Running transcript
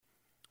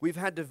We've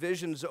had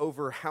divisions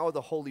over how the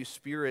Holy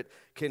Spirit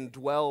can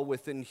dwell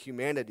within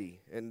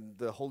humanity and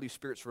the Holy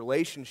Spirit's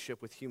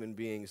relationship with human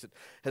beings. It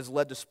has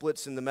led to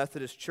splits in the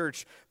Methodist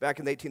Church back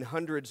in the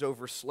 1800s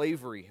over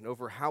slavery and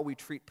over how we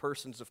treat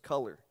persons of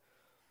color.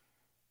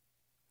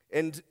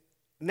 And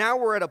now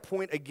we're at a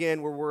point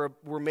again where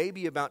we're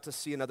maybe about to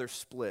see another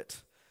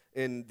split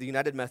in the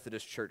United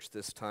Methodist Church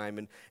this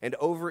time, and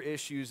over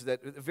issues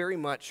that very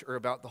much are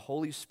about the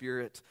Holy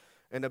Spirit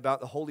and about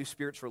the Holy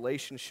Spirit's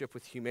relationship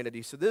with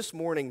humanity. So this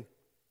morning,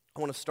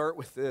 I want to start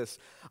with this.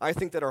 I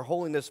think that our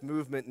holiness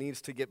movement needs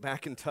to get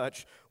back in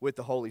touch with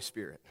the Holy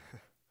Spirit.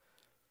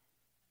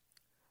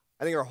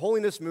 I think our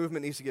holiness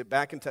movement needs to get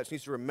back in touch,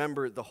 needs to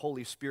remember the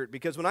Holy Spirit.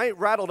 Because when I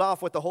rattled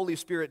off what the Holy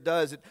Spirit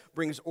does, it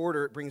brings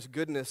order, it brings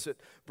goodness, it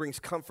brings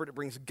comfort, it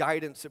brings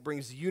guidance, it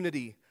brings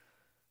unity.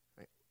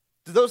 Right?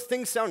 Do those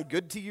things sound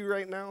good to you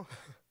right now?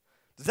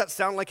 Does that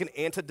sound like an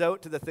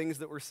antidote to the things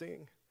that we're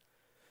seeing?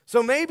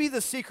 So maybe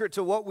the secret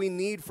to what we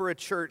need for a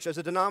church as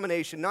a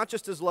denomination, not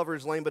just as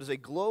Lover's Lane, but as a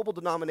global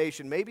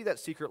denomination, maybe that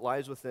secret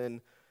lies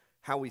within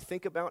how we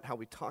think about, how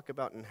we talk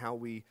about, and how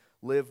we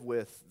live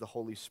with the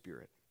Holy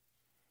Spirit.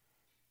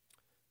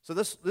 So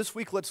this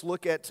week, let's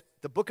look at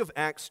the book of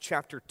Acts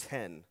chapter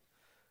 10.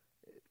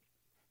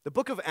 The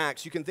book of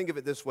Acts, you can think of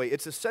it this way.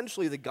 It's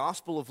essentially the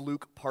Gospel of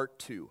Luke part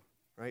 2,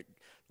 right?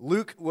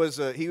 Luke was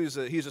he's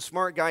a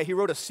smart guy. He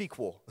wrote a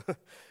sequel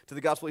to the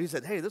gospel. He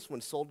said, hey, this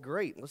one sold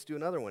great. Let's do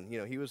another one.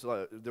 He was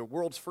the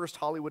world's first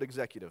Hollywood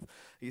executive.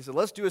 He said,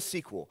 let's do a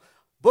sequel.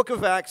 Book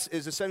of Acts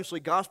is essentially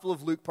Gospel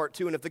of Luke part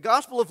 2. And if the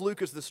Gospel of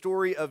Luke is the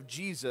story of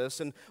Jesus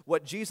and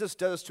what Jesus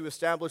does to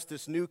establish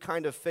this new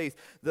kind of faith,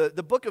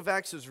 the book of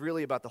Acts is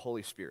really about the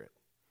Holy Spirit.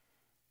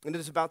 And it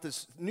is about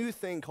this new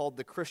thing called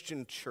the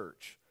Christian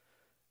church.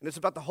 And it's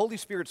about the Holy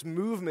Spirit's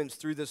movements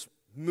through this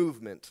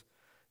movement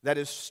that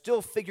is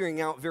still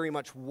figuring out very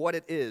much what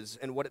it is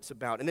and what it's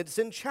about. And it's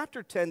in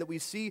chapter 10 that we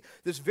see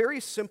this very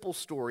simple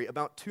story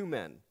about two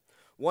men.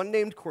 One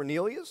named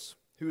Cornelius,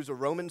 who is a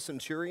Roman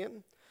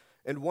centurion,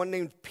 and one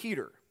named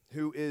Peter,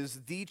 who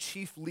is the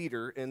chief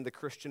leader in the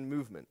Christian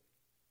movement.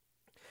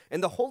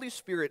 And the Holy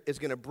Spirit is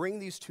going to bring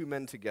these two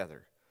men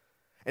together.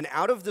 And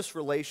out of this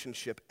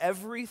relationship,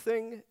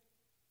 everything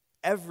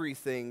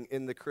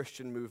in the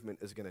Christian movement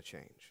is going to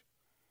change.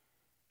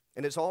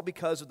 And it's all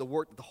because of the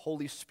work that the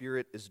Holy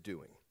Spirit is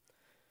doing.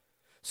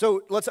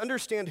 So let's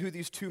understand who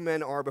these two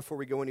men are before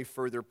we go any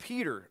further.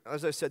 Peter,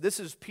 as I said,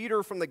 this is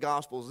Peter from the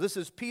Gospels. This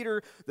is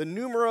Peter, the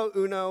numero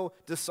uno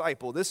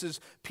disciple. This is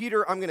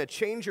Peter, I'm going to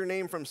change your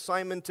name from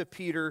Simon to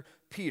Peter,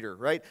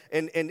 right?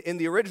 And in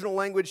the original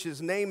language,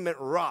 his name meant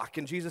rock.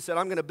 And Jesus said,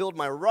 I'm going to build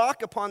my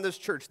rock upon this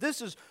church. This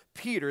is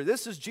Peter.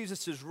 This is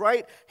Jesus'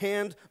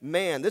 right-hand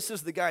man. This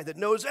is the guy that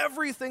knows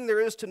everything there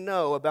is to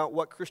know about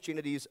what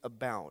Christianity is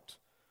about.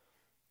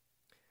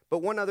 But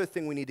one other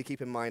thing we need to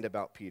keep in mind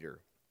about Peter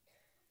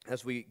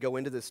as we go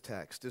into this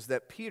text is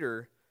that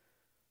Peter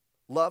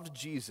loved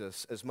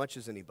Jesus as much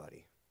as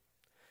anybody.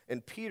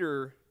 And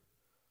Peter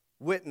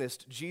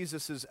witnessed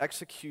Jesus'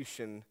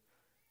 execution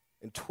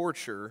and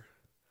torture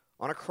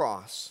on a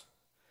cross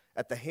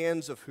at the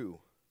hands of who?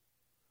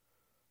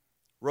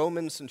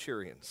 Roman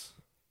centurions.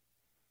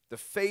 The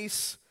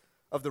face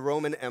of the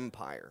Roman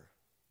Empire.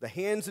 The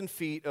hands and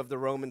feet of the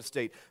Roman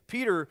state.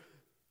 Peter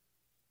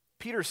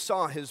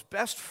saw his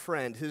best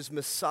friend, his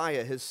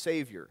Messiah, his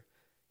Savior,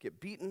 get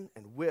beaten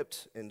and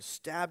whipped and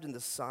stabbed in the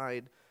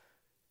side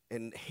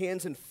and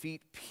hands and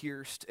feet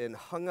pierced and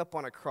hung up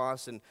on a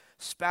cross and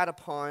spat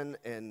upon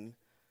and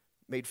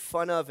made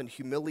fun of and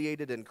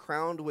humiliated and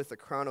crowned with a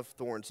crown of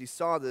thorns. He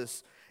saw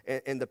this,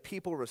 and the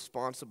people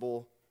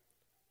responsible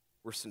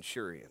were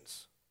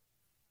centurions.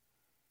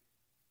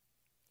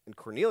 And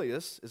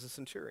Cornelius is a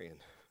centurion.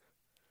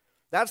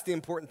 That's the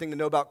important thing to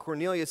know about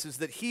Cornelius, is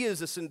that he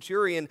is a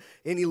centurion,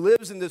 and he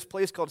lives in this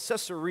place called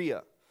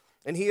Caesarea.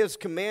 And he has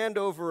command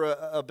over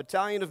a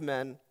battalion of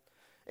men.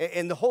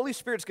 And the Holy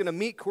Spirit's going to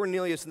meet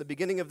Cornelius in the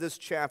beginning of this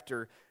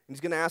chapter, and he's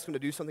going to ask him to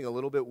do something a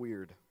little bit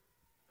weird.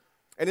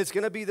 And it's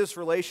going to be this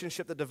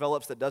relationship that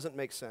develops that doesn't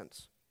make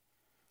sense.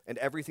 And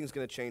everything's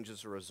going to change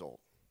as a result.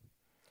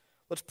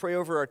 Let's pray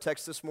over our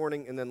text this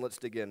morning, and then let's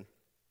dig in.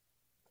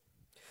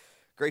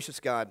 Gracious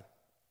God,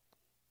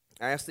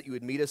 I ask that you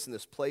would meet us in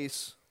this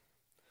place.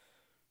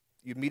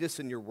 You'd meet us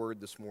in your word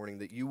this morning,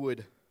 that you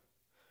would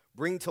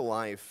bring to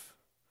life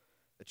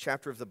a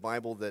chapter of the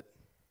Bible that,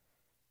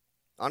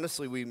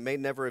 honestly, we may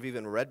never have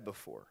even read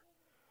before.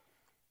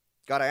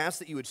 God, I ask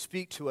that you would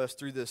speak to us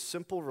through this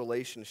simple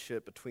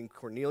relationship between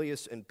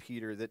Cornelius and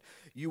Peter, that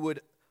you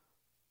would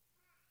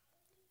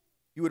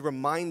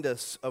remind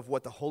us of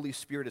what the Holy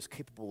Spirit is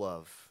capable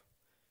of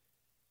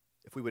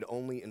if we would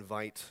only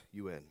invite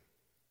you in. In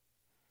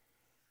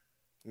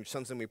your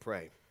son's name we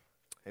pray.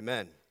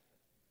 Amen.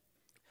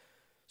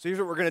 So here's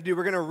what we're going to do.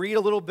 We're going to read a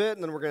little bit,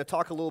 and then we're going to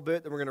talk a little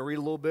bit, then we're going to read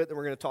a little bit, then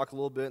we're going to talk a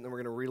little bit, and then we're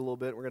going to read a little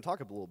bit, and we're going to talk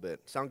a little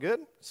bit. Sound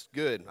good? It's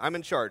good. I'm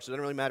in charge, so it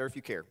doesn't really matter if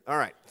you care. All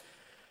right.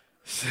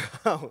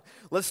 So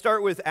let's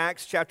start with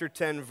Acts chapter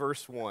 10,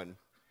 verse 1.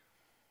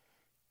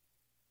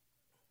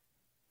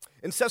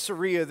 In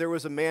Caesarea, there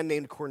was a man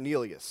named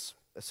Cornelius,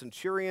 a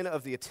centurion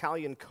of the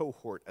Italian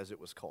cohort, as it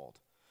was called.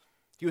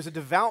 He was a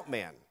devout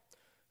man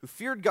who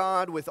feared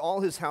God with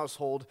all his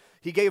household.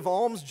 He gave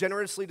alms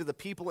generously to the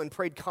people and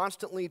prayed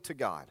constantly to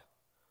God.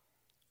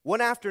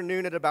 One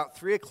afternoon at about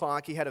 3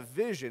 o'clock, he had a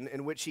vision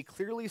in which he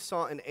clearly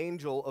saw an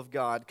angel of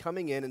God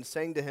coming in and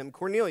saying to him,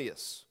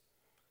 "Cornelius."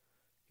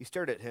 He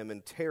stared at him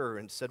in terror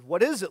and said,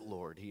 "What is it,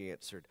 Lord?" He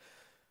answered.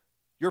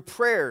 "Your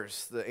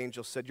prayers," the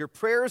angel said, "your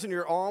prayers and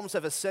your alms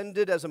have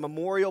ascended as a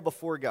memorial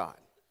before God.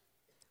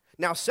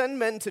 Now send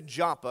men to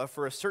Joppa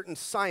for a certain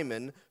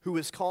Simon who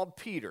is called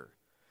Peter.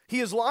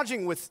 He is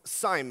lodging with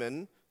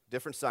Simon,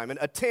 different Simon,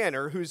 a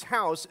tanner whose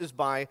house is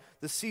by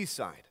the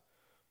seaside."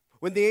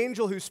 When the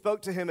angel who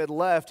spoke to him had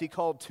left, he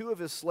called 2 of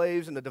his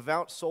slaves and a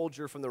devout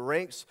soldier from the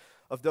ranks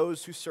of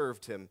those who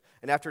served him.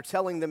 And after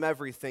telling them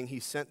everything, he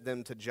sent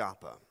them to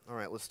Joppa. All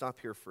right, let's stop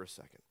here for a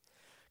second.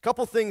 A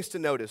couple things to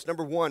notice.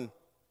 Number one,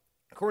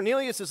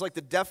 Cornelius is like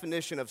the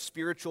definition of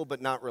spiritual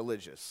but not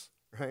religious,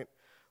 right?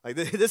 Like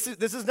this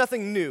is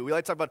nothing new. We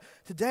like to talk about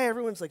today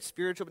everyone's like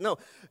spiritual, but no,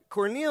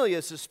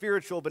 Cornelius is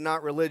spiritual but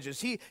not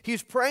religious.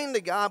 He's praying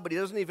to God, but he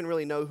doesn't even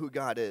really know who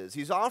God is.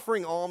 He's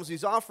offering alms,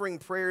 he's offering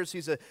prayers.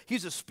 He's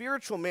a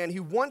spiritual man.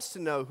 He wants to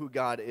know who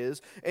God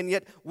is, and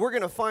yet we're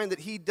going to find that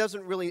he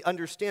doesn't really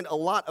understand a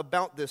lot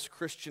about this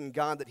Christian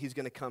God that he's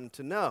going to come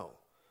to know.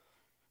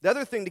 The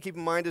other thing to keep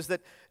in mind is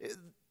that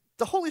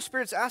the Holy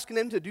Spirit's asking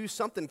him to do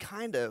something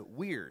kind of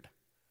weird.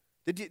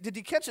 Did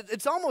you catch it?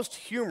 It's almost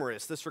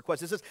humorous, this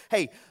request. It says,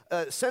 hey,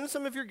 send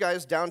some of your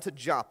guys down to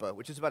Joppa,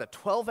 which is about a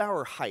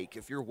 12-hour hike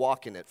if you're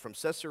walking it from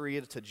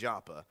Caesarea to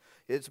Joppa.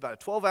 It's about a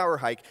 12-hour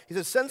hike. He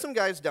says, send some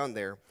guys down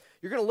there.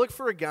 You're going to look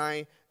for a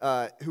guy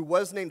who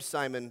was named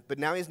Simon, but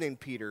now he's named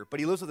Peter, but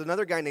he lives with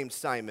another guy named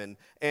Simon,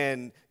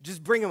 and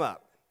just bring him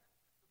up.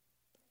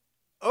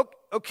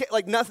 Okay,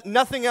 like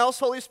nothing else,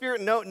 Holy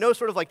Spirit? No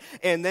sort of like,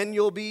 and then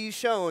you'll be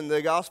shown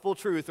the gospel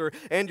truth,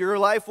 and your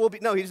life will be.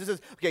 No, he just says,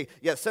 okay,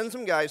 yeah, send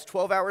some guys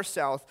 12 hours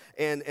south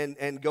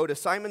and go to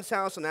Simon's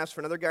house and ask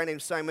for another guy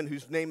named Simon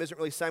whose name isn't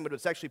really Simon, but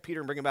it's actually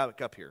Peter, and bring him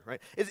back up here, right?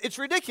 It's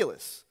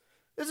ridiculous.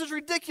 This is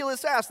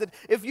ridiculous ask that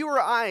if you or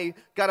I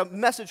got a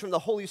message from the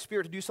Holy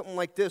Spirit to do something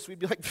like this, we'd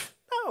be like,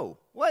 no,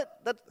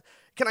 what?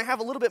 Can I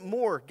have a little bit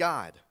more,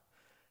 God?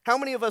 How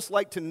many of us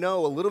like to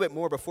know a little bit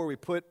more before we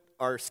put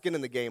our skin in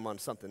the game on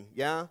something,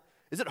 yeah?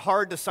 Is it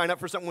hard to sign up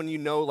for something when you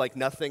know like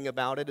nothing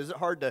about it? Is it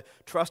hard to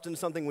trust in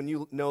something when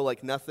you know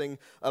like nothing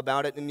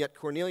about it? And yet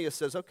Cornelius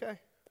says, okay,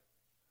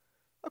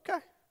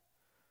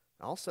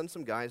 I'll send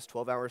some guys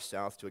 12 hours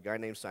south to a guy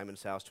named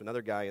Simon's house, to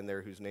another guy in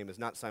there whose name is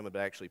not Simon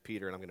but actually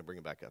Peter, and I'm going to bring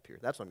him back up here.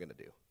 That's what I'm going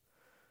to do.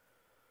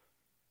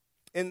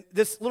 And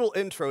this little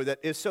intro that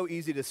is so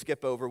easy to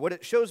skip over, what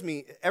it shows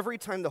me, every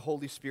time the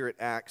Holy Spirit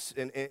acts,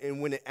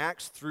 and when it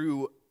acts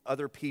through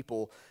other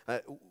people,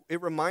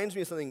 it reminds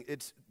me of something.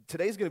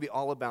 Today's going to be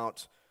all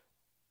about,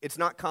 it's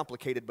not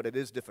complicated, but it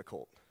is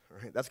difficult.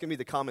 Right? That's going to be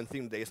the common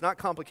theme today. It's not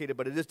complicated,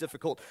 but it is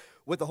difficult.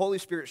 What the Holy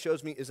Spirit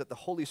shows me is that the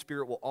Holy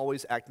Spirit will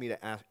always ask me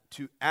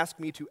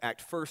to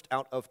act first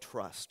out of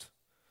trust.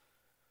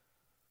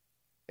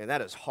 And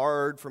that is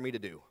hard for me to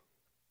do.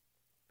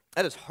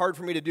 That is hard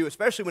for me to do,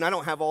 especially when I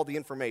don't have all the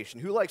information.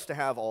 Who likes to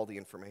have all the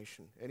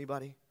information?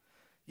 Anybody?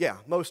 Yeah,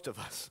 most of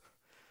us.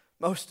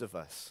 Most of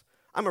us.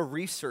 I'm a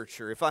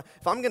researcher. If I'm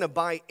going to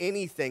buy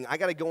anything, I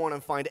got to go on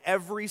and find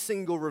every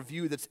single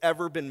review that's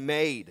ever been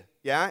made.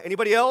 Yeah?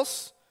 Anybody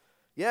else?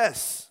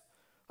 Yes.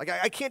 Like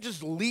I can't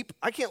just leap.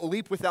 I can't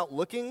leap without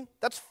looking.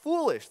 That's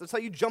foolish. That's how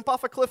you jump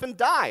off a cliff and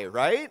die,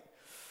 right?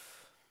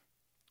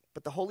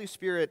 But the Holy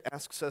Spirit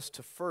asks us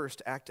to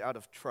first act out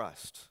of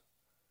trust.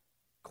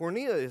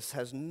 Cornelius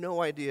has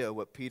no idea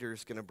what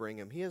Peter's going to bring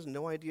him. He has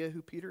no idea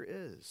who Peter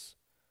is.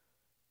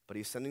 But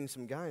he's sending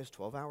some guys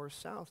 12 hours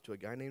south to a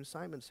guy named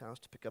Simon's house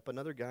to pick up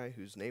another guy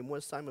whose name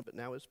was Simon but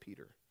now is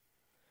Peter.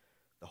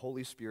 The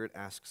Holy Spirit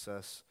asks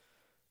us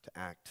to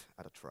act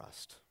out of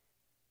trust.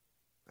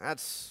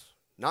 That's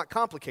not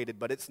complicated,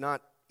 but it's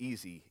not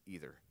easy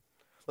either.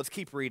 Let's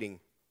keep reading.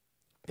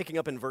 Picking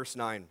up in verse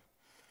 9.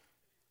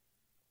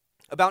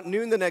 About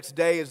noon the next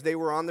day, as they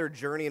were on their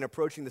journey and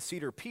approaching the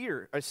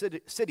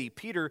city,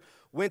 Peter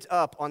went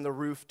up on the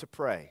roof to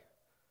pray.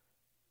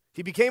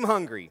 He became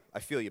hungry, I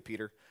feel you,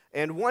 Peter,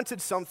 and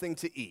wanted something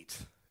to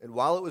eat. And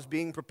while it was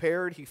being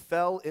prepared, he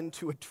fell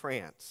into a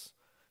trance.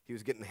 He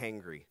was getting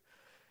hangry.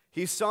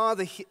 He saw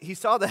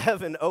the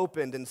heaven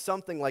opened and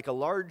something like a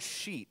large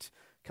sheet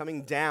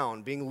coming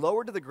down, being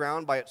lowered to the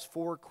ground by its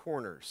four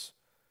corners.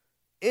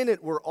 In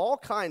it were all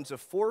kinds of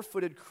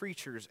four-footed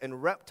creatures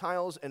and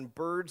reptiles and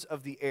birds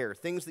of the air,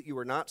 things that you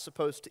were not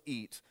supposed to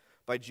eat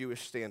by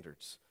Jewish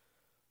standards.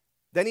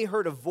 Then he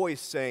heard a voice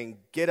saying,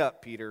 "Get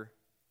up, Peter,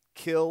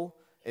 kill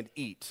and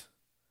eat."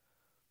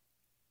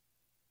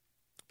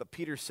 But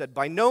Peter said,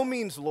 "By no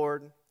means,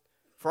 Lord,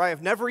 for I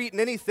have never eaten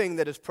anything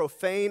that is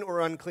profane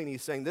or unclean."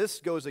 He's saying, this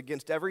goes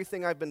against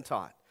everything I've been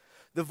taught.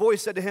 The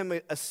voice said to him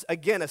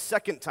again a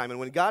second time, and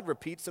when God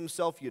repeats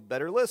himself, you'd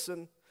better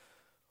listen.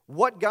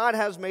 "What God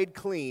has made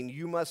clean,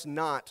 you must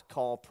not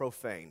call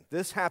profane."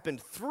 This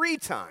happened 3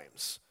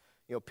 times.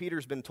 You know,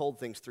 Peter's been told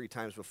things 3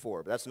 times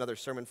before, but that's another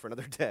sermon for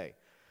another day.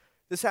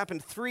 This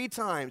happened 3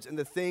 times, and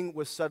the thing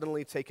was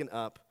suddenly taken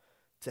up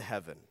to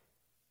heaven.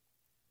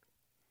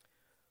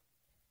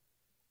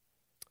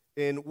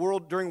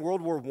 During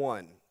World War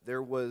I,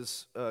 there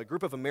was a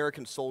group of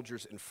American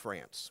soldiers in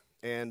France,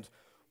 and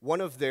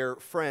one of their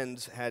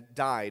friends had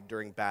died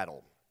during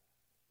battle.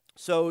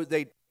 So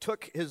they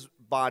took his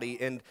body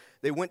and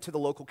they went to the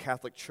local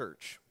Catholic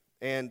church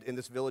and in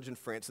this village in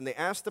France, and they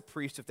asked the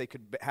priest if they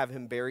could have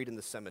him buried in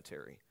the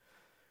cemetery.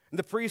 And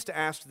the priest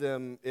asked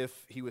them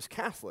if he was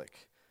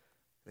Catholic.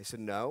 They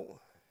said no.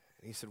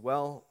 And he said,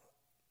 well,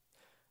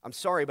 I'm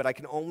sorry, but I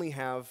can only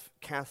have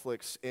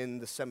Catholics in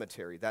the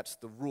cemetery. That's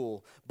the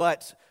rule.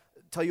 But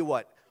tell you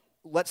what,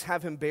 let's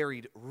have him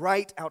buried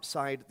right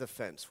outside the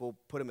fence. We'll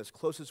put him as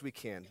close as we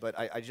can, but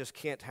I just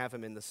can't have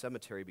him in the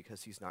cemetery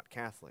because he's not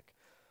Catholic.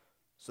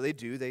 So they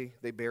do.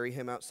 They bury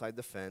him outside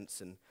the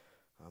fence, and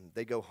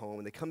they go home,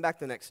 and they come back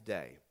the next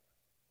day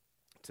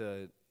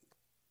to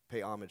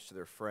pay homage to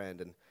their friend,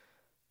 and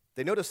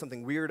they notice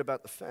something weird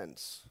about the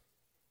fence.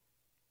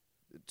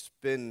 It's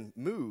been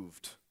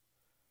moved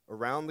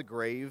around the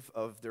grave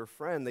of their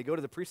friend. They go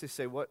to the priest, they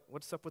say,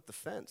 what's up with the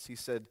fence? He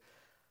said,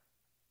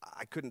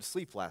 I couldn't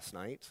sleep last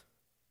night.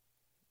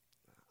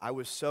 I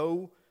was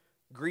so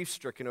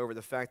grief-stricken over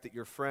the fact that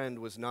your friend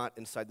was not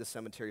inside the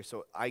cemetery,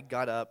 so I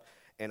got up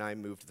and I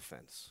moved the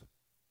fence.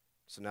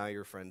 So now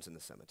your friend's in the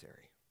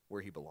cemetery,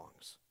 where he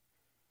belongs.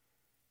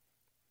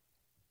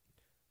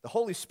 The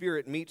Holy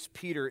Spirit meets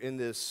Peter in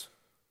this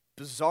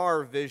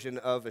bizarre vision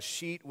of a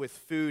sheet with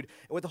food.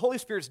 And what the Holy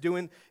Spirit's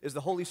doing is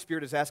the Holy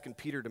Spirit is asking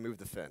Peter to move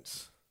the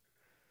fence.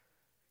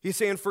 He's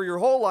saying, for your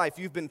whole life,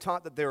 you've been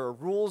taught that there are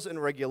rules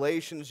and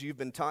regulations. You've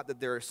been taught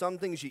that there are some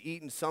things you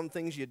eat and some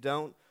things you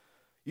don't.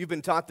 You've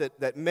been taught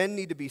that men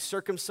need to be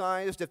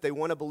circumcised if they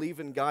want to believe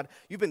in God.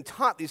 You've been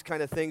taught these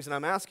kind of things, and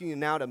I'm asking you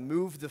now to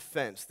move the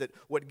fence, that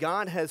what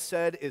God has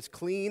said is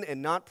clean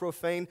and not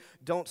profane.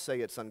 Don't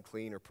say it's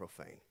unclean or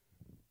profane.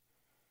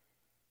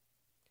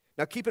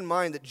 Now keep in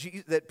mind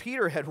that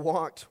Peter had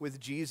walked with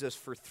Jesus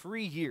for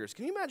 3 years.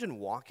 Can you imagine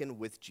walking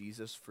with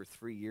Jesus for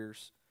 3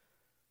 years?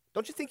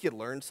 Don't you think you'd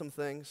learn some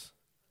things?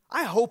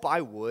 I hope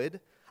I would.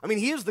 I mean,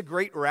 he is the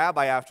great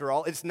rabbi after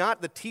all. It's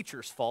not the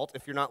teacher's fault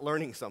if you're not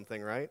learning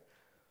something, right?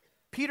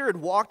 Peter had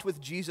walked with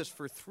Jesus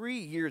for 3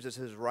 years as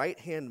his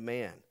right-hand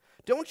man.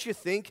 Don't you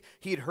think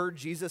he'd heard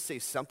Jesus say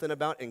something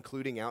about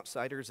including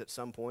outsiders at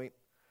some point?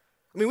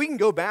 I mean, we can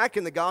go back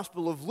in the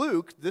Gospel of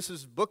Luke. This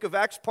is Book of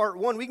Acts, Part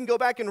 1. We can go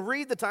back and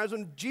read the times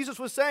when Jesus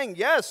was saying,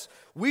 yes,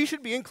 we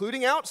should be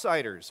including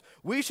outsiders.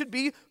 We should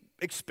be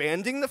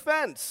expanding the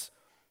fence.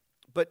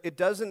 But it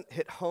doesn't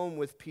hit home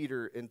with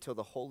Peter until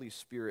the Holy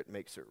Spirit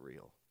makes it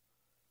real.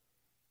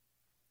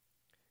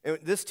 And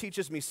this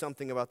teaches me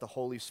something about the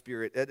Holy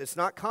Spirit. It's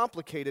not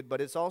complicated,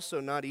 but it's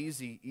also not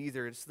easy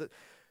either. It's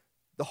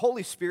the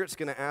Holy Spirit's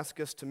going to ask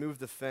us to move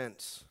the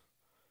fence.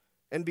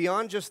 And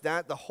beyond just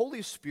that, the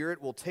Holy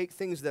Spirit will take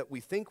things that we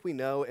think we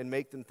know and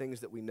make them things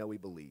that we know we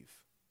believe.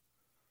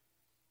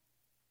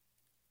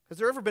 Has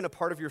there ever been a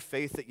part of your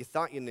faith that you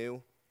thought you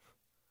knew?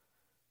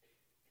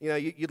 You know,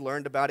 you'd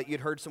learned about it, you'd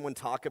heard someone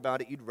talk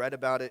about it, you'd read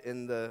about it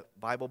in the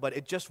Bible, but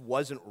it just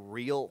wasn't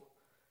real.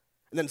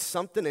 And then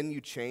something in you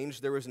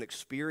changed. There was an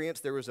experience,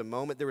 there was a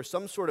moment, there was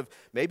some sort of,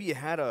 maybe you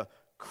had a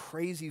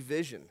crazy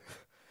vision,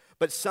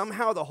 but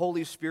somehow the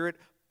Holy Spirit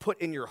put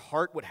in your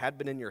heart what had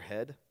been in your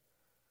head.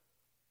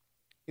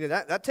 You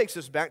know, that takes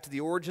us back to the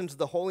origins of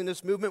the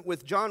holiness movement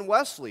with John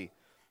Wesley.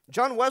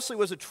 John Wesley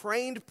was a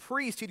trained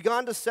priest. He'd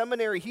gone to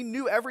seminary. He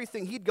knew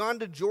everything. He'd gone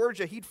to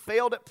Georgia. He'd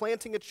failed at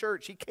planting a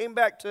church. He came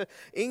back to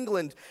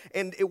England,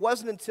 and it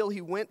wasn't until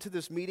he went to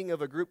this meeting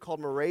of a group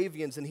called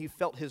Moravians and he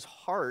felt his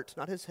heart,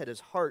 not his head, his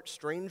heart,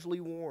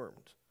 strangely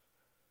warmed,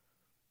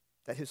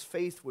 that his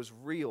faith was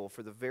real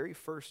for the very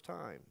first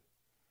time.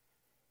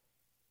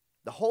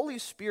 The Holy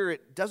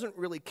Spirit doesn't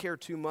really care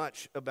too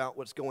much about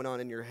what's going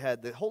on in your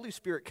head. The Holy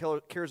Spirit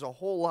cares a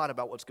whole lot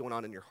about what's going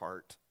on in your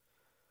heart.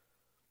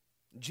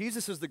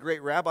 Jesus is the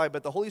great rabbi,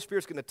 but the Holy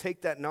Spirit's going to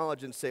take that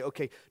knowledge and say,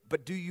 okay,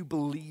 but do you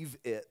believe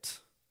it?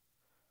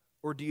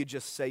 Or do you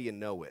just say you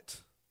know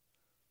it?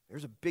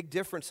 There's a big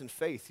difference in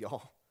faith,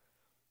 y'all.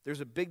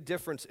 There's a big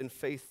difference in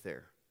faith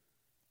there.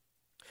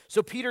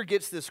 So Peter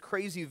gets this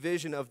crazy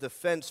vision of the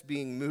fence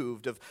being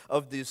moved,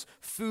 of this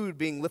food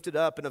being lifted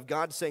up, and of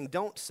God saying,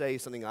 don't say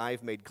something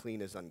I've made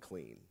clean is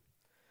unclean.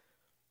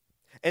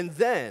 And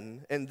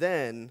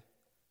then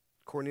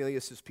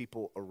Cornelius'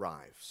 people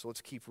arrive. So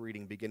let's keep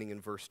reading, beginning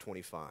in verse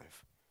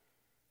 25.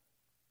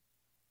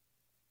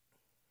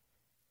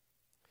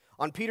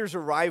 On Peter's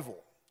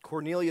arrival,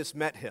 Cornelius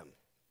met him,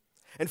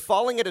 and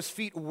falling at his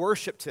feet,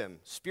 worshiped him.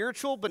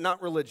 Spiritual, but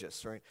not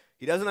religious, right?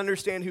 He doesn't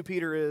understand who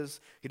Peter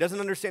is. He doesn't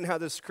understand how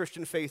this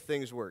Christian faith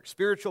things work.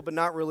 Spiritual, but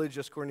not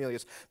religious,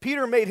 Cornelius.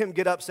 Peter made him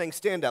get up, saying,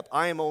 stand up,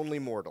 I am only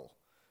mortal.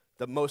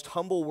 The most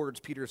humble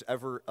words Peter's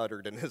ever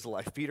uttered in his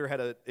life. Peter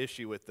had an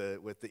issue with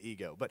the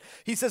ego. But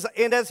he says,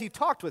 and as he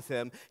talked with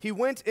him, he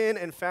went in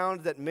and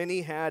found that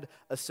many had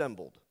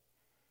assembled.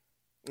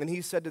 And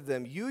he said to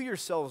them, you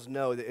yourselves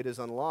know that it is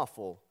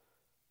unlawful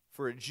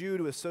for a Jew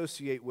to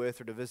associate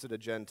with or to visit a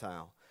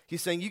Gentile.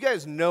 He's saying, you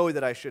guys know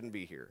that I shouldn't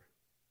be here,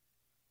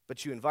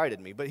 but you invited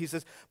me. But he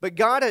says, but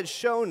God has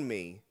shown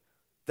me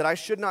that I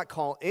should not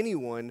call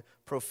anyone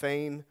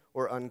profane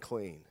or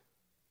unclean.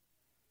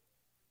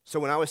 So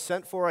when I was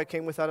sent for, I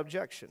came without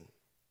objection.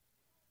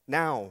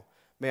 Now,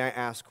 may I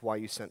ask why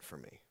you sent for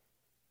me?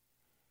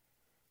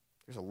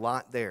 There's a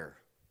lot there.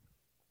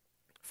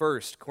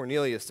 First,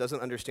 Cornelius doesn't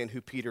understand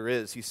who Peter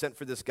is. He's sent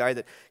for this guy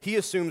that he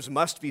assumes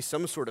must be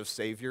some sort of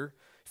savior.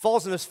 He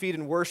falls on his feet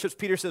and worships.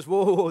 Peter says,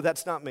 whoa,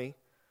 that's not me.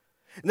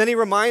 And then he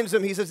reminds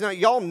him, he says, now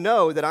y'all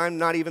know that I'm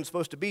not even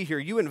supposed to be here.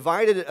 You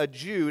invited a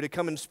Jew to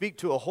come and speak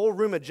to a whole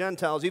room of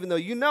Gentiles, even though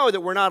you know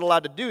that we're not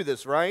allowed to do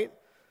this, right?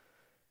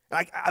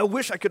 I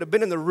wish I could have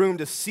been in the room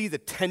to see the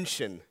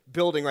tension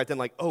building right then,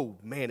 like, oh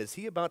man, is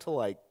he about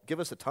to give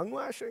us a tongue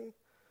lashing?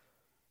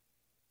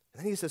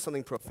 And then he says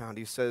something profound.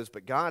 He says,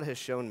 but God has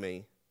shown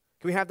me.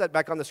 Can we have that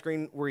back on the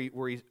screen where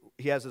he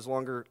has his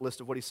longer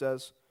list of what he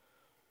says?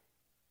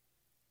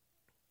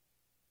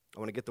 I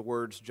want to get the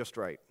words just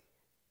right.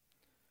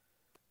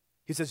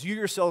 He says, you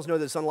yourselves know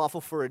that it's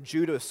unlawful for a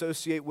Jew to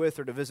associate with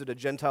or to visit a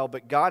Gentile,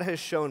 but God has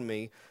shown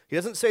me. He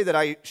doesn't say that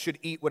I should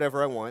eat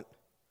whatever I want.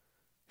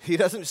 He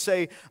doesn't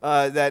say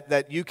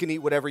that you can eat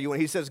whatever you want.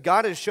 He says,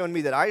 God has shown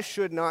me that I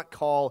should not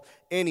call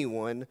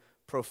anyone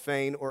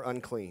profane or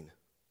unclean.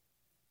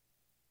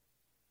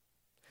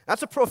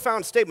 That's a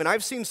profound statement.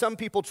 I've seen some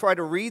people try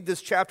to read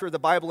this chapter of the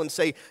Bible and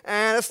say,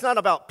 it's not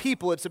about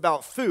people, it's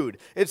about food.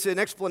 It's an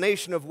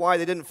explanation of why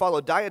they didn't follow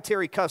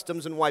dietary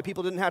customs and why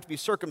people didn't have to be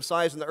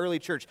circumcised in the early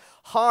church.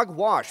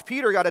 Hogwash.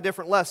 Peter got a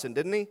different lesson,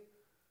 didn't he?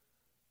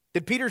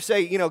 Did Peter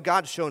say,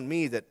 God's shown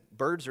me that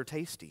birds are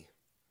tasty?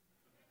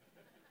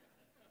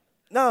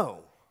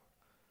 No.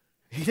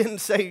 He didn't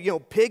say,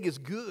 pig is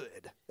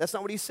good. That's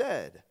not what he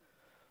said.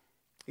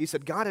 He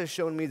said, God has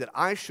shown me that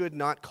I should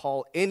not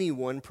call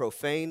anyone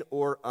profane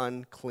or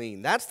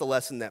unclean. That's the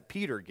lesson that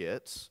Peter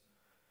gets.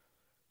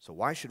 So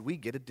why should we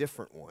get a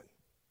different one?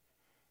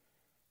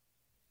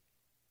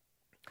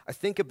 I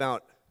think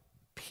about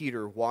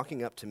Peter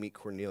walking up to meet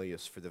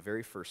Cornelius for the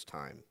very first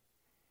time.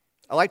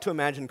 I like to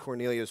imagine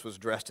Cornelius was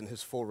dressed in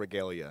his full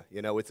regalia,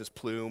 with his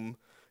plume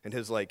and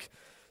his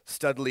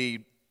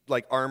studly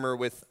armor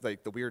with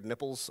the weird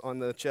nipples on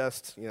the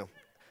chest. I don't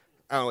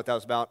know what that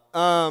was about.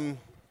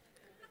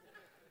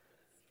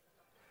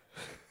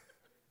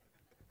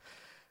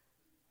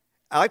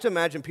 I like to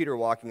imagine Peter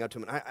walking up to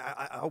him, and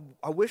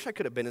I wish I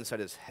could have been inside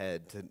his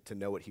head to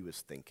know what he was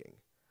thinking.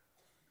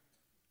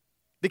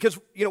 Because,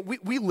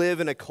 we live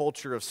in a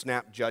culture of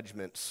snap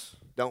judgments,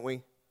 don't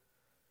we?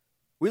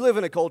 We live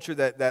in a culture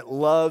that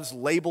loves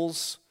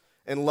labels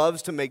and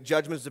loves to make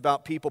judgments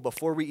about people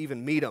before we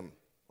even meet them.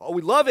 Oh,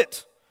 we love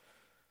it.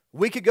 A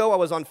week ago, I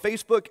was on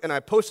Facebook, and I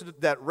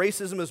posted that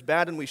racism is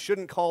bad and we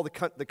shouldn't call the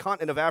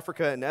continent of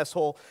Africa an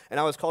S-hole,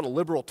 and I was called a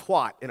liberal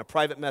twat in a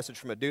private message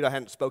from a dude I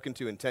hadn't spoken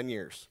to in 10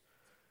 years.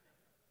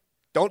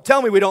 Don't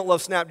tell me we don't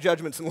love snap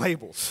judgments and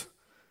labels.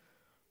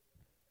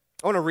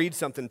 I want to read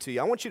something to you.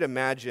 I want you to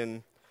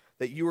imagine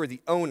that you are the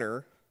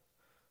owner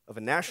of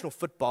a National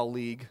Football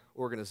League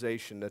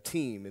organization, a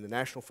team in the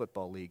National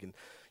Football League, and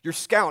your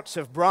scouts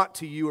have brought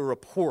to you a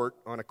report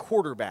on a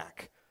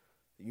quarterback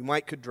that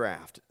you could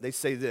draft. They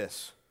say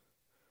this: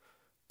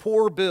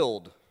 poor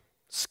build,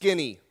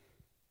 skinny,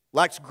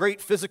 lacks great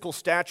physical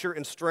stature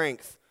and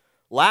strength,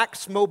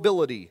 lacks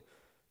mobility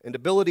and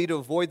ability to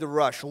avoid the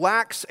rush,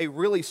 lacks a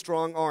really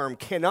strong arm,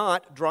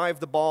 cannot drive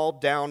the ball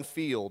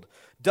downfield,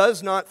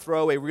 does not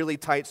throw a really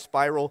tight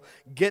spiral,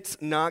 gets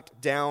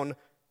knocked down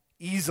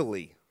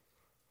easily.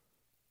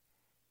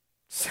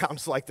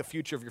 Sounds like the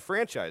future of your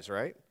franchise,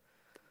 right?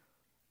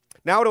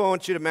 Now I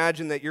want you to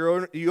imagine that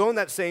you own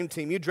that same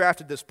team. You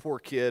drafted this poor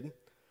kid.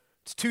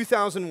 It's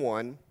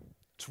 2001.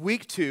 It's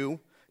week 2, and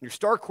your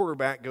star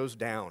quarterback goes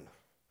down,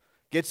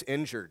 gets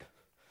injured.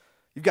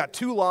 You've got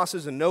 2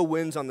 losses and no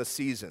wins on the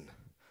season.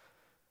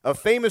 A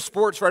famous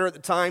sports writer at the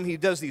time, he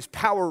does these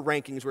power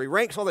rankings where he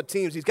ranks all the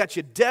teams. He's got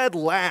you dead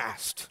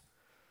last.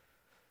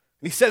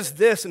 And he says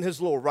this in his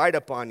little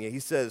write-up on you.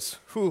 He says,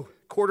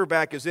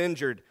 quarterback is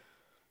injured.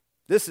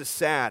 This is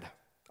sad.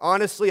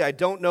 Honestly, I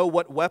don't know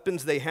what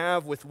weapons they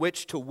have with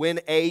which to win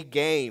a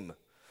game.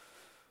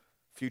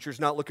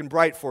 Future's not looking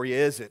bright for you,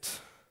 is it?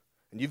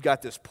 And you've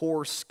got this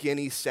poor,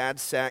 skinny,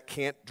 sad sack,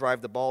 can't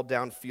drive the ball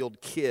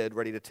downfield kid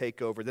ready to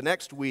take over. The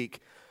next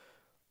week,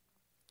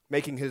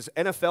 making his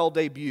NFL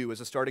debut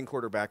as a starting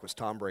quarterback was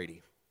Tom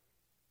Brady.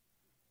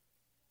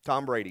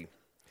 Tom Brady.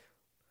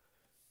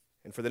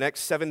 And for the next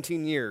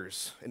 17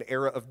 years, an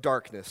era of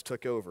darkness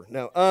took over.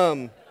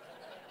 I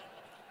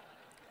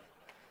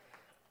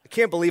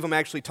can't believe I'm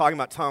actually talking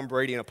about Tom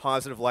Brady in a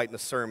positive light in a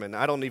sermon.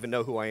 I don't even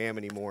know who I am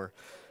anymore.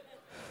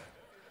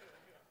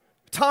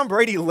 Tom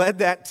Brady led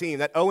that team,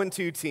 that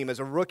 0-2 team, as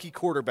a rookie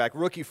quarterback,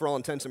 rookie for all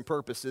intents and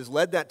purposes,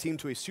 led that team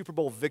to a Super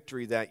Bowl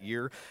victory that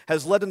year,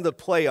 has led them to the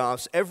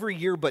playoffs every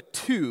year but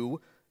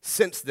 2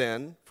 since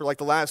then, for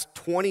the last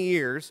 20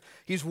 years.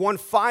 He's won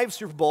 5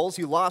 Super Bowls.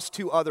 He lost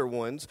 2 other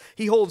ones.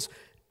 He holds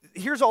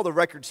here's all the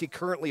records he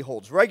currently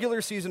holds.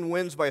 Regular season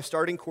wins by a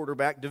starting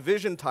quarterback,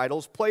 division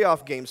titles,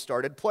 playoff games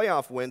started,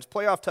 playoff wins,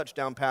 playoff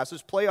touchdown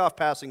passes, playoff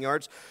passing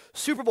yards,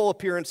 Super Bowl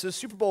appearances,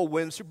 Super Bowl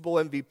wins, Super Bowl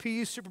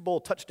MVPs, Super Bowl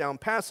touchdown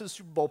passes,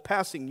 Super Bowl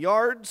passing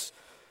yards.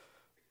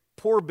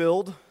 Poor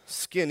build,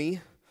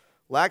 skinny,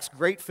 lacks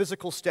great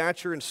physical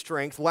stature and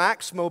strength,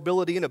 lacks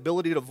mobility and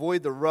ability to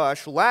avoid the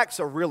rush, lacks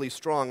a really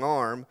strong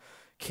arm,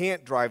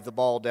 can't drive the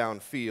ball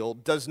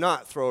downfield, does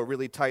not throw a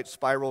really tight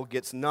spiral,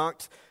 gets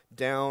knocked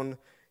down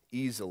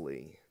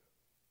easily.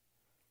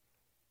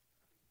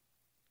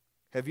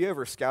 Have you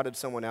ever scouted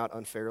someone out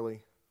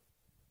unfairly?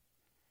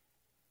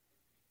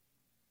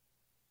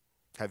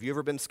 Have you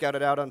ever been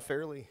scouted out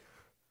unfairly?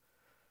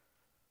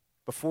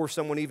 Before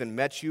someone even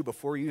met you,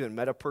 before you even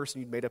met a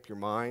person, you'd made up your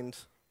mind.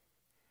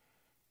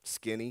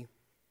 Skinny,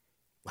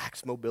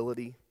 lacks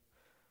mobility.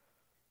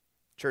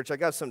 Church, I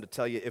got something to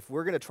tell you. If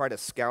we're going to try to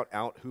scout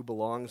out who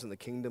belongs in the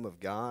kingdom of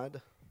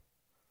God,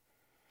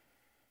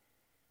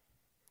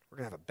 we're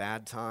going to have a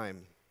bad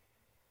time.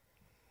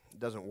 It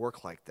doesn't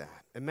work like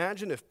that.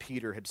 Imagine if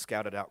Peter had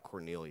scouted out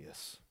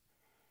Cornelius.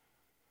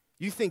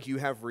 You think you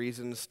have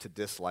reasons to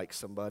dislike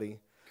somebody?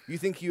 You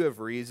think you have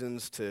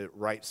reasons to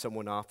write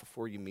someone off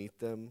before you meet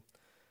them?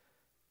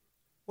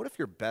 What if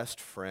your best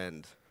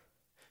friend,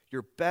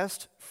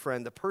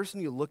 the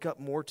person you look up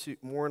more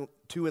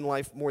to in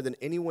life more than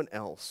anyone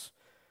else,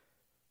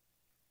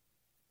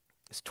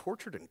 is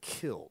tortured and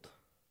killed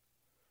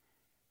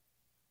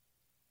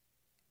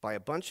by a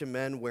bunch of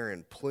men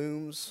wearing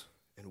plumes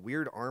and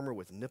weird armor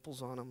with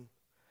nipples on them,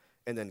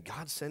 and then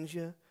God sends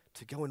you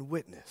to go and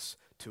witness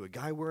to a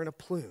guy wearing a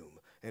plume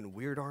and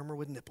weird armor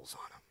with nipples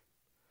on him?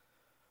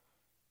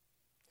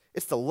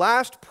 It's the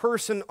last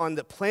person on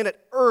the planet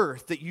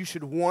Earth that you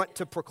should want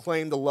to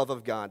proclaim the love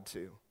of God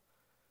to.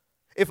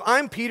 If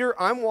I'm Peter,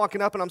 I'm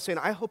walking up and I'm saying,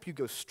 I hope you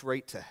go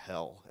straight to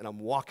hell, and I'm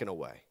walking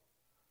away.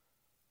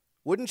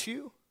 Wouldn't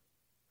you?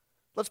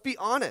 Let's be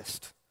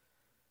honest.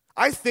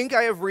 I think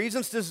I have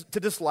reasons to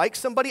dislike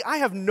somebody. I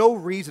have no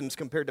reasons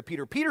compared to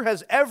Peter. Peter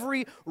has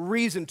every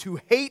reason to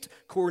hate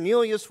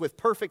Cornelius with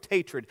perfect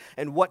hatred.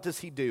 And what does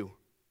he do?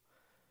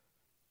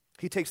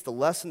 He takes the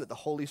lesson that the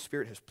Holy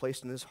Spirit has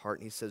placed in his heart,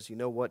 and he says, you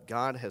know what?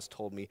 God has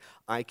told me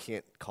I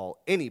can't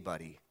call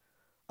anybody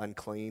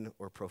unclean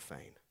or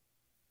profane.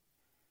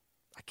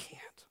 I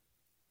can't.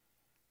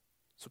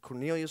 So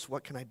Cornelius,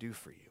 what can I do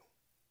for you?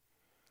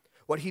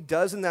 What he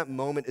does in that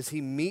moment is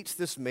he meets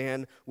this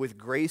man with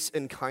grace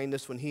and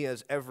kindness when he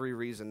has every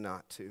reason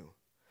not to.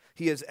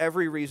 He has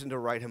every reason to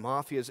write him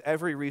off. He has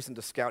every reason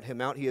to scout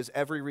him out. He has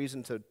every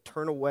reason to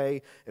turn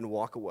away and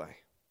walk away.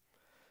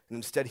 And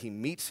instead, he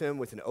meets him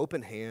with an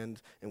open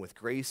hand and with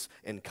grace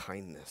and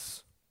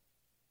kindness.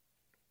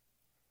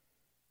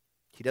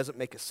 He doesn't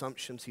make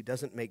assumptions. He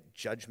doesn't make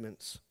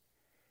judgments.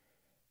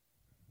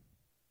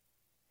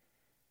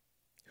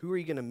 Who are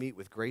you going to meet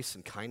with grace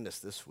and kindness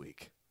this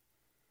week?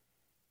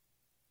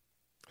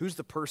 Who's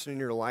the person in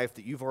your life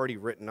that you've already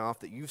written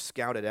off, that you've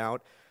scouted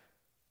out,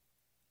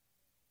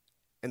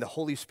 and the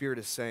Holy Spirit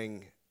is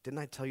saying, didn't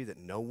I tell you that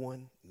no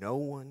one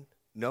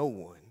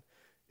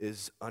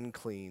is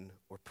unclean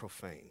or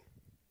profane?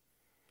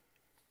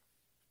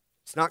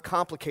 It's not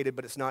complicated,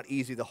 but it's not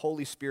easy. The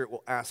Holy Spirit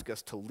will ask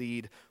us to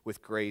lead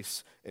with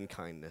grace and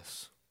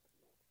kindness.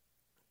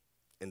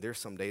 And there's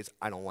some days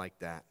I don't like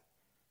that.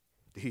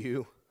 Do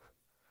you?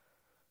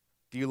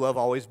 Do you love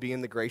always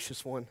being the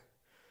gracious one?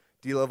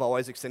 Do you love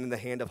always extending the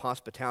hand of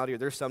hospitality? Or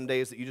there's some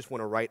days that you just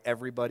want to write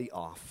everybody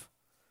off?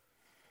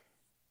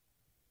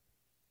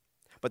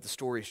 But the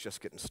story is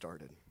just getting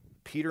started.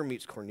 Peter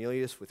meets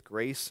Cornelius with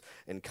grace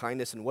and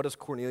kindness. And what does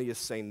Cornelius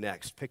say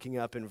next? Picking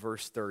up in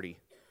verse 30.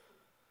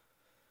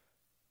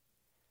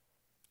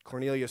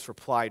 Cornelius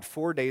replied,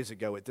 4 days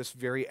ago at this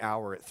very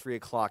hour at 3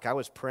 o'clock, I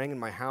was praying in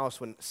my house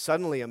when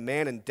suddenly a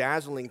man in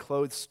dazzling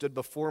clothes stood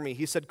before me.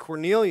 He said,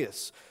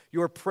 Cornelius,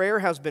 your prayer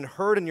has been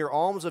heard and your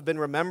alms have been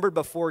remembered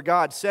before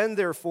God. Send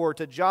therefore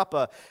to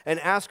Joppa and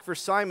ask for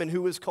Simon,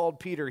 who is called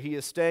Peter. He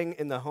is staying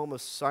in the home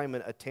of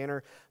Simon, a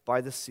tanner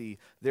by the sea.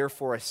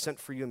 Therefore I sent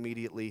for you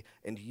immediately,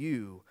 and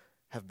you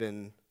have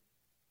been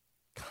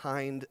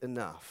kind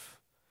enough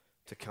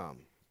to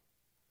come.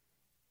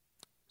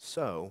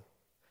 So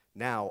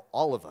now,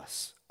 all of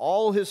us,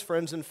 all his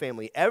friends and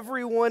family,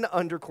 everyone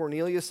under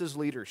Cornelius'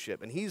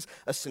 leadership, and he's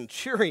a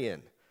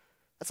centurion.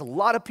 That's a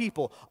lot of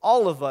people.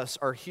 All of us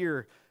are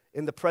here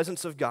in the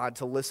presence of God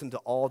to listen to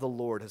all the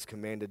Lord has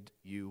commanded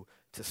you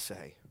to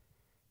say.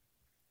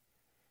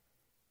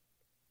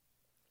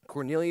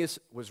 Cornelius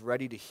was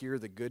ready to hear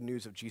the good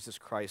news of Jesus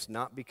Christ,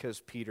 not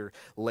because Peter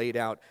laid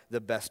out the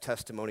best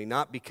testimony,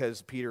 not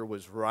because Peter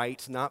was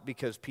right, not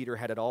because Peter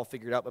had it all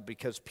figured out, but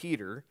because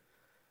Peter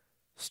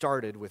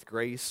started with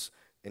grace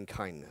and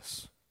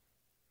kindness.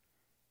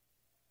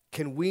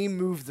 Can we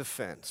move the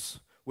fence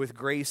with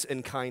grace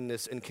and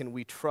kindness, and can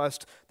we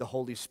trust the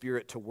Holy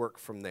Spirit to work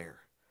from there?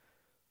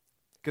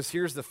 Because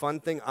here's the fun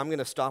thing. I'm going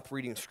to stop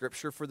reading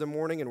Scripture for the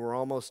morning, and we're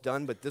almost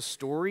done, but this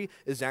story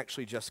is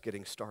actually just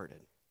getting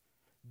started.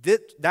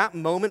 That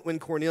moment when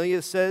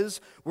Cornelius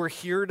says, we're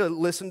here to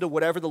listen to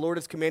whatever the Lord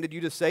has commanded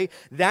you to say,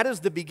 that is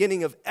the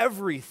beginning of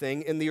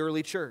everything in the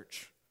early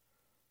church.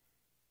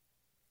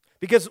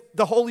 Because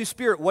the Holy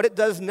Spirit, what it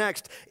does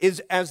next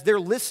is as they're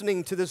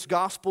listening to this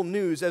gospel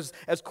news, as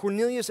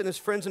Cornelius and his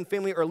friends and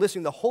family are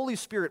listening, the Holy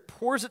Spirit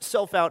pours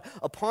itself out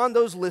upon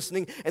those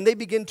listening, and they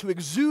begin to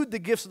exude the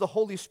gifts of the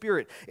Holy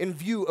Spirit in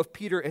view of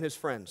Peter and his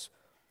friends.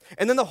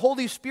 And then the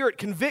Holy Spirit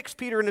convicts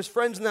Peter and his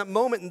friends in that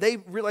moment, and they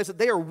realize that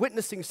they are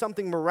witnessing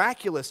something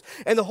miraculous.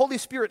 And the Holy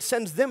Spirit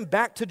sends them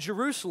back to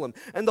Jerusalem.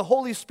 And the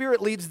Holy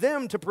Spirit leads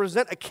them to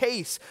present a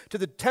case to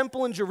the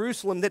temple in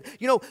Jerusalem that,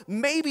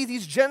 maybe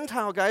these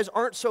Gentile guys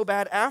aren't so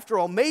bad after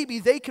all. Maybe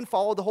they can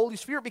follow the Holy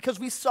Spirit because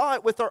we saw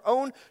it with our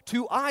own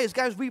two eyes.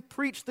 Guys, we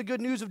preached the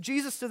good news of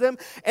Jesus to them,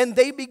 and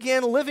they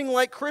began living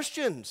like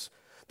Christians.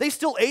 They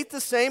still ate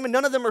the same, and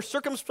none of them are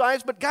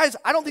circumcised. But guys,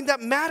 I don't think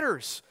that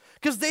matters,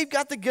 because they've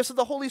got the gifts of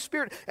the Holy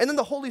Spirit. And then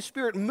the Holy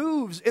Spirit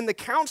moves in the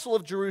council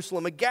of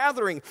Jerusalem, a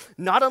gathering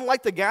not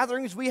unlike the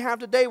gatherings we have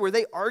today where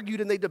they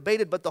argued and they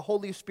debated, but the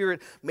Holy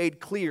Spirit made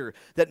clear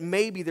that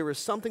maybe there was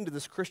something to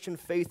this Christian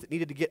faith that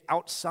needed to get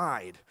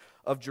outside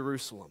of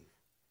Jerusalem.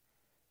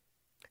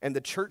 And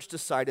the church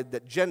decided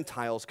that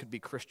Gentiles could be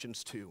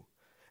Christians too,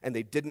 and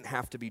they didn't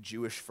have to be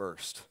Jewish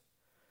first.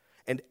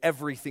 And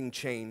everything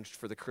changed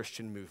for the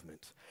Christian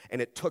movement.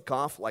 And it took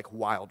off like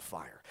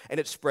wildfire. And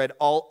it spread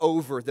all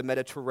over the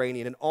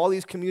Mediterranean. And all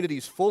these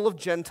communities full of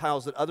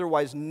Gentiles that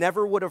otherwise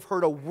never would have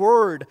heard a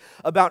word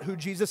about who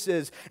Jesus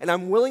is. And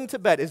I'm willing to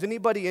bet, is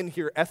anybody in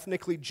here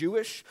ethnically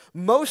Jewish?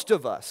 Most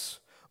of us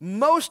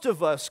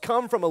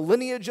come from a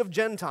lineage of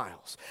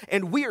Gentiles.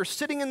 And we are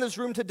sitting in this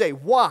room today.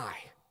 Why?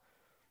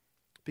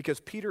 Because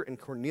Peter and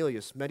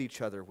Cornelius met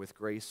each other with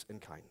grace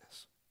and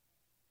kindness.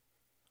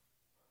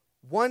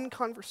 One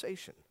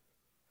conversation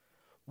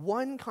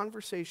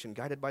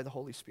guided by the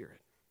Holy Spirit.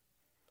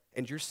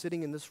 And you're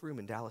sitting in this room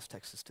in Dallas,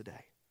 Texas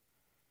today.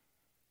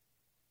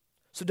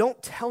 So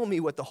don't tell me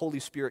what the Holy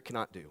Spirit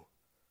cannot do.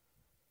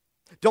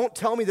 Don't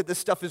tell me that this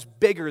stuff is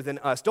bigger than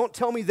us. Don't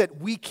tell me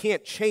that we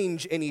can't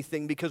change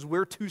anything because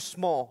we're too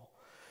small.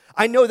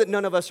 I know that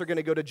none of us are going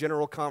to go to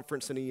General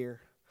Conference in a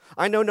year.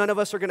 I know none of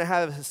us are going to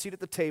have a seat at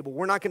the table.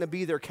 We're not going to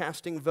be there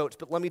casting votes.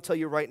 But let me tell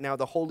you right now,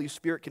 the Holy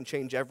Spirit can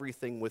change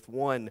everything with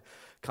one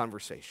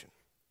conversation.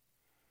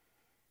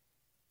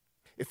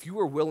 If you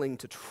are willing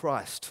to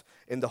trust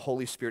in the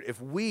Holy Spirit,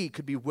 if we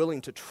could be willing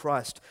to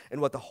trust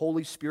in what the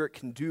Holy Spirit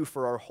can do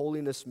for our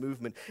holiness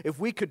movement, if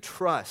we could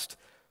trust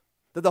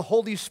that the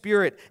Holy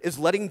Spirit is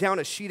letting down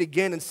a sheet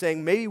again and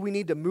saying, maybe we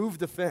need to move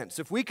the fence,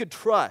 if we could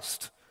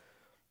trust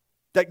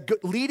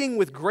that leading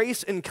with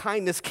grace and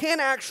kindness can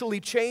actually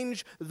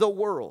change the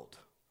world.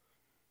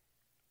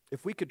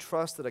 If we could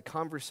trust that a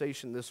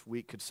conversation this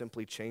week could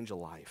simply change a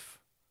life,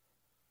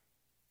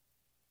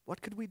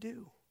 what could we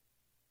do?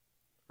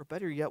 Or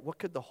better yet, what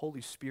could the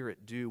Holy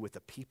Spirit do with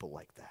a people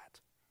like that?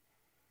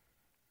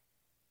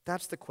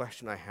 That's the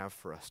question I have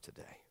for us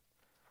today.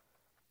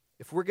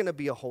 If we're going to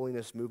be a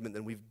holiness movement,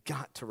 then we've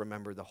got to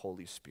remember the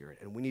Holy Spirit.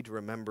 And we need to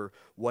remember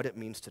what it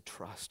means to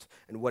trust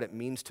and what it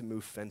means to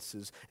move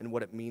fences and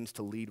what it means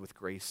to lead with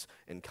grace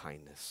and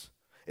kindness.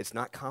 It's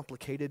not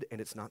complicated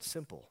and it's not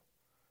simple.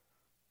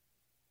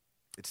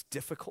 It's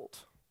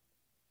difficult,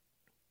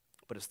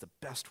 but it's the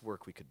best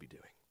work we could be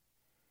doing.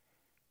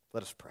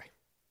 Let us pray.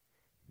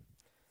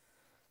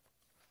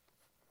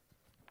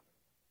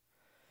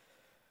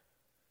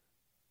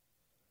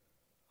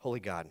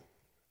 Holy God,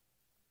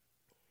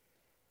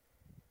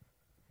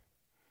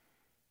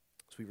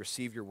 as we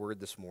receive your word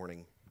this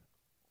morning,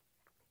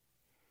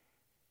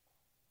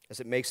 as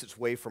it makes its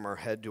way from our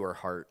head to our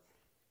heart,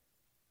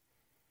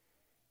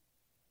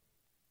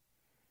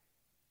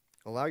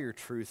 allow your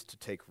truth to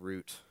take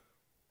root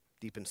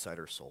deep inside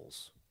our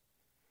souls.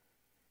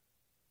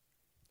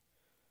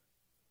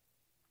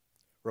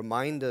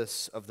 Remind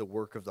us of the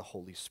work of the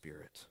Holy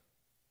Spirit,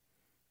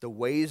 the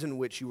ways in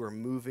which you are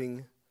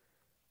moving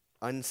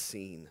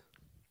unseen,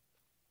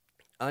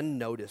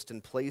 unnoticed in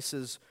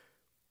places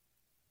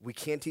we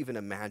can't even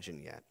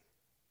imagine yet.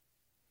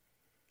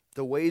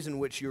 The ways in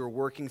which you are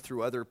working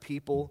through other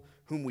people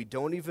whom we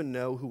don't even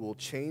know, who will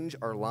change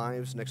our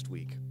lives next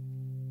week.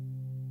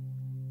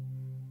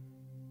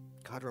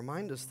 God,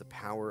 remind us the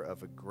power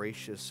of a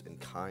gracious and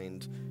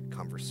kind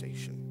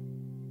conversation,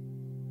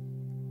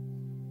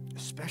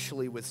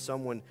 especially with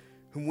someone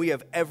whom we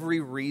have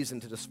every reason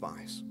to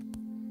despise.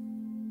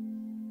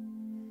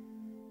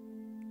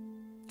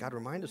 God,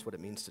 remind us what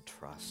it means to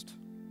trust.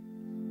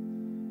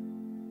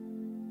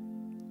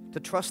 To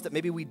trust that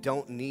maybe we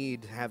don't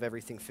need to have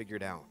everything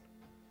figured out.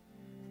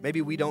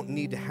 Maybe we don't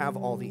need to have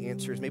all the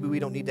answers. Maybe we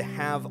don't need to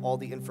have all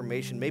the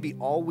information. Maybe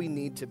all we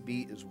need to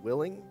be is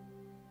willing.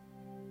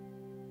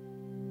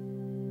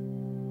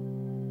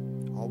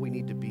 All we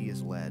need to be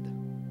is led.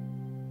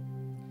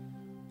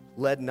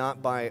 Led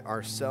not by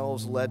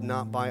ourselves, led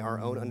not by our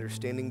own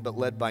understanding, but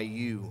led by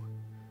you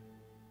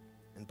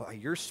and by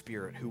your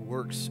Spirit who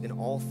works in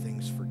all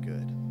things for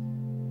good.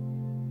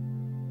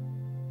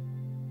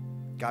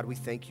 God, we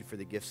thank you for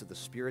the gifts of the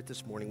Spirit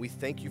this morning. We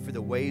thank you for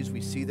the ways we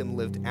see them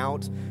lived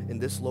out in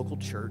this local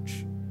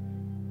church,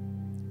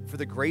 for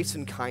the grace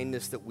and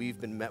kindness that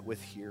we've been met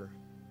with here,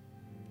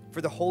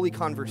 for the holy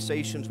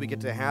conversations we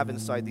get to have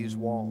inside these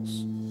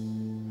walls,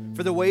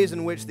 for the ways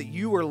in which that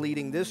you are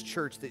leading this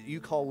church that you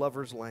call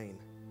Lover's Lane,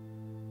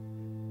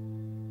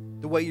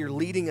 the way you're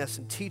leading us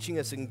and teaching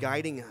us and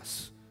guiding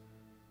us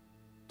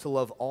to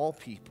love all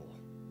people.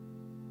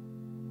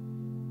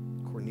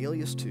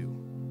 Cornelius too,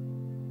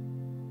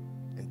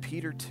 and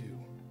Peter too,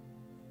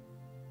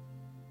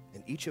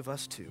 and each of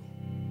us too,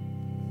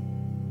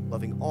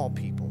 loving all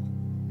people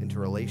into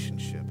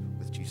relationship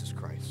with Jesus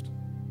Christ.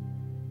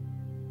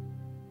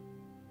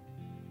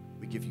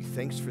 We give you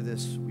thanks for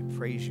this. We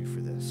praise you for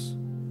this.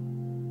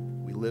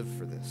 We live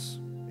for this.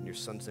 In your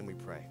Son's name we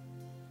pray.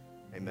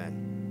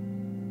 Amen.